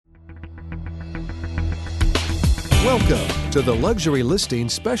Welcome to the Luxury Listing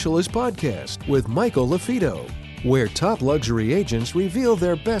Specialist Podcast with Michael LaFido, where top luxury agents reveal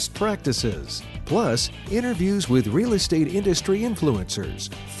their best practices, plus interviews with real estate industry influencers,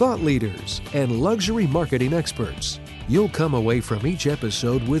 thought leaders, and luxury marketing experts. You'll come away from each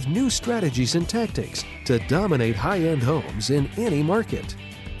episode with new strategies and tactics to dominate high-end homes in any market.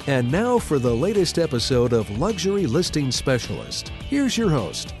 And now for the latest episode of Luxury Listing Specialist. Here's your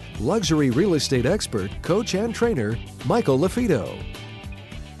host, luxury real estate expert, coach, and trainer, Michael LaFido.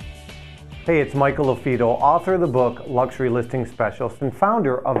 Hey, it's Michael LaFido, author of the book Luxury Listing Specialist and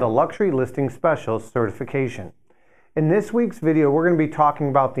founder of the Luxury Listing Specialist certification. In this week's video, we're going to be talking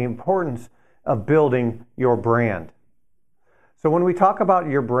about the importance of building your brand. So when we talk about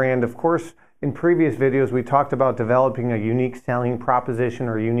your brand, of course, in previous videos, we talked about developing a unique selling proposition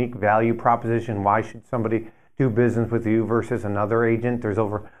or unique value proposition. Why should somebody do business with you versus another agent? There's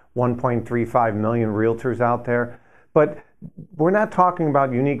over 1.35 million realtors out there. But we're not talking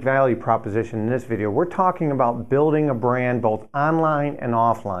about unique value proposition in this video. We're talking about building a brand both online and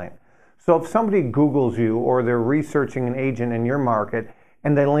offline. So if somebody Googles you or they're researching an agent in your market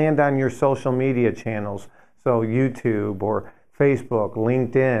and they land on your social media channels, so YouTube or Facebook,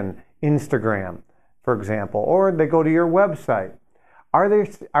 LinkedIn, Instagram, for example, or they go to your website, are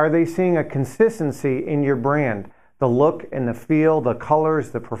they seeing a consistency in your brand? The look and the feel, the colors,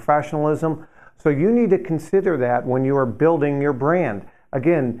 the professionalism. So you need to consider that when you are building your brand.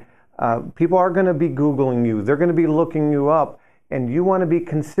 Again, people are going to be Googling you. They're going to be looking you up, and you want to be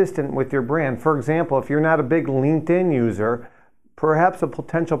consistent with your brand. For example, if you're not a big LinkedIn user, perhaps a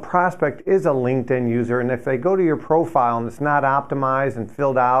potential prospect is a LinkedIn user, and if they go to your profile and it's not optimized and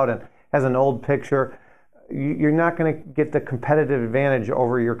filled out and has an old picture, you're not going to get the competitive advantage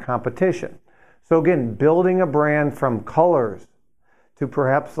over your competition. So again, building a brand from colors to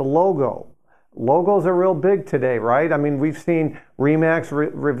perhaps the logo. Logos are real big today, right? I mean, we've seen RE/MAX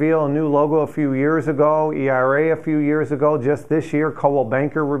reveal a new logo a few years ago, ERA a few years ago. Just this year, Coldwell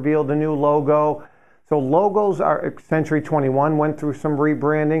Banker revealed a new logo. So logos are, Century 21 went through some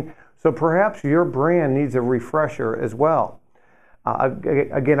rebranding. So perhaps your brand needs a refresher as well.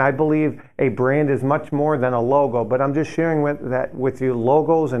 Again, I believe a brand is much more than a logo, but I'm just sharing with you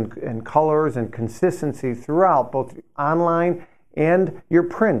logos and colors and consistency throughout, both online and your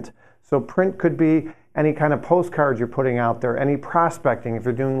print. So print could be any kind of postcards you're putting out there, any prospecting if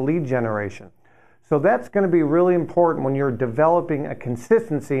you're doing lead generation. So that's going to be really important when you're developing a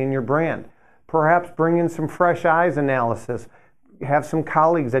consistency in your brand. Perhaps bring in some fresh eyes analysis, have some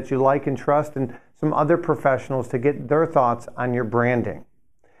colleagues that you like and trust, and some other professionals to get their thoughts on your branding.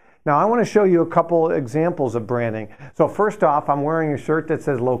 Now, I want to show you a couple examples of branding. So first off, I'm wearing a shirt that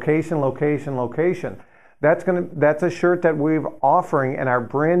says location, location, location. That's a shirt that we're offering in our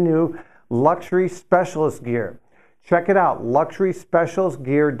brand new Luxury Specialist gear. Check it out,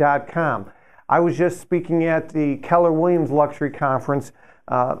 luxuryspecialistgear.com. I was just speaking at the Keller Williams Luxury Conference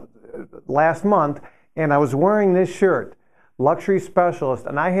last month, and I was wearing this shirt, Luxury Specialist,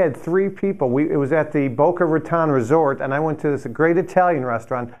 and I had three people. It was at the Boca Raton Resort, and I went to this great Italian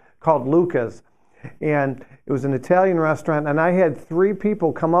restaurant called Luca's, and it was an Italian restaurant, and I had three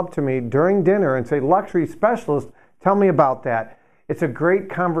people come up to me during dinner and say, Luxury Specialist, tell me about that. It's a great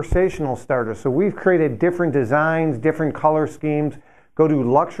conversational starter. So we've created different designs, different color schemes. Go to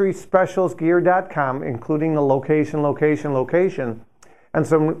luxuryspecialistgear.com, including the location, location, location. And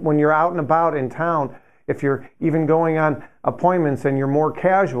so when you're out and about in town, if you're even going on appointments and you're more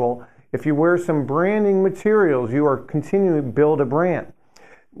casual, if you wear some branding materials, you are continuing to build a brand.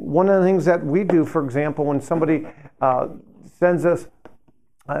 One of the things that we do, for example, when somebody sends us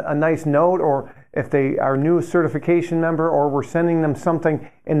a nice note, or if they are a new certification member, or we're sending them something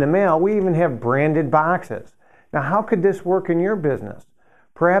in the mail, we even have branded boxes. Now, how could this work in your business?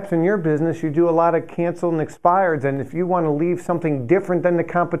 Perhaps in your business, you do a lot of canceled and expireds, and if you want to leave something different than the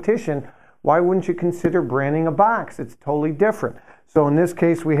competition, why wouldn't you consider branding a box? It's totally different. So in this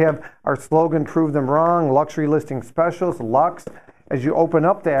case, we have our slogan, Prove Them Wrong, Luxury Listing Specialist, Lux. As you open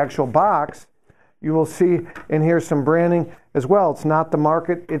up the actual box, you will see in here some branding as well. It's not the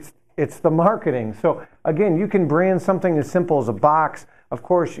market, it's the marketing. So again, you can brand something as simple as a box, of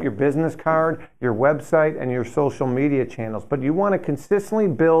course, your business card, your website, and your social media channels. But you want to consistently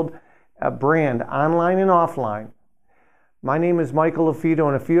build a brand online and offline. My name is Michael LaFido,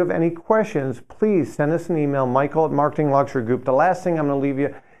 and if you have any questions, please send us an email, Michael@Marketing Luxury Group. The last thing I'm going to leave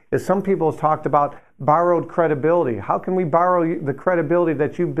you is some people have talked about borrowed credibility. How can we borrow the credibility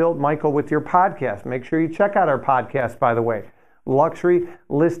that you built, Michael, with your podcast? Make sure you check out our podcast, by the way,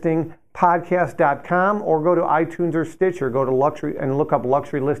 luxurylistingpodcast.com, or go to iTunes or Stitcher. Go to Luxury and look up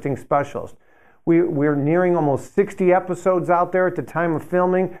Luxury Listing Specialist. We're nearing almost 60 episodes out there at the time of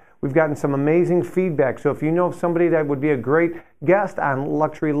filming. We've gotten some amazing feedback. So if you know of somebody that would be a great guest on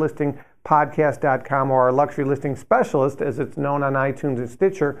LuxuryListingPodcast.com or our Luxury Listing Specialist, as it's known on iTunes and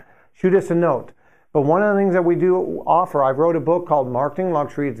Stitcher, shoot us a note. But one of the things that we do offer, I wrote a book called Marketing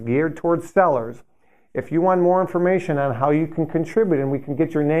Luxury. It's geared towards sellers. If you want more information on how you can contribute, and we can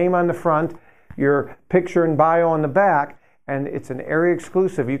get your name on the front, your picture and bio on the back, and it's an area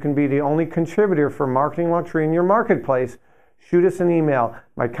exclusive. You can be the only contributor for Marketing Luxury in your marketplace. Shoot us an email.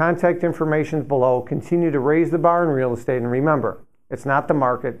 My contact information is below. Continue to raise the bar in real estate. And remember, it's not the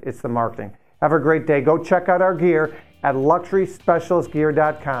market, it's the marketing. Have a great day. Go check out our gear at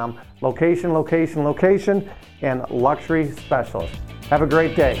luxuryspecialistgear.com. Location, location, location, and Luxury Specialist. Have a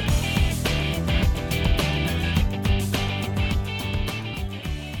great day.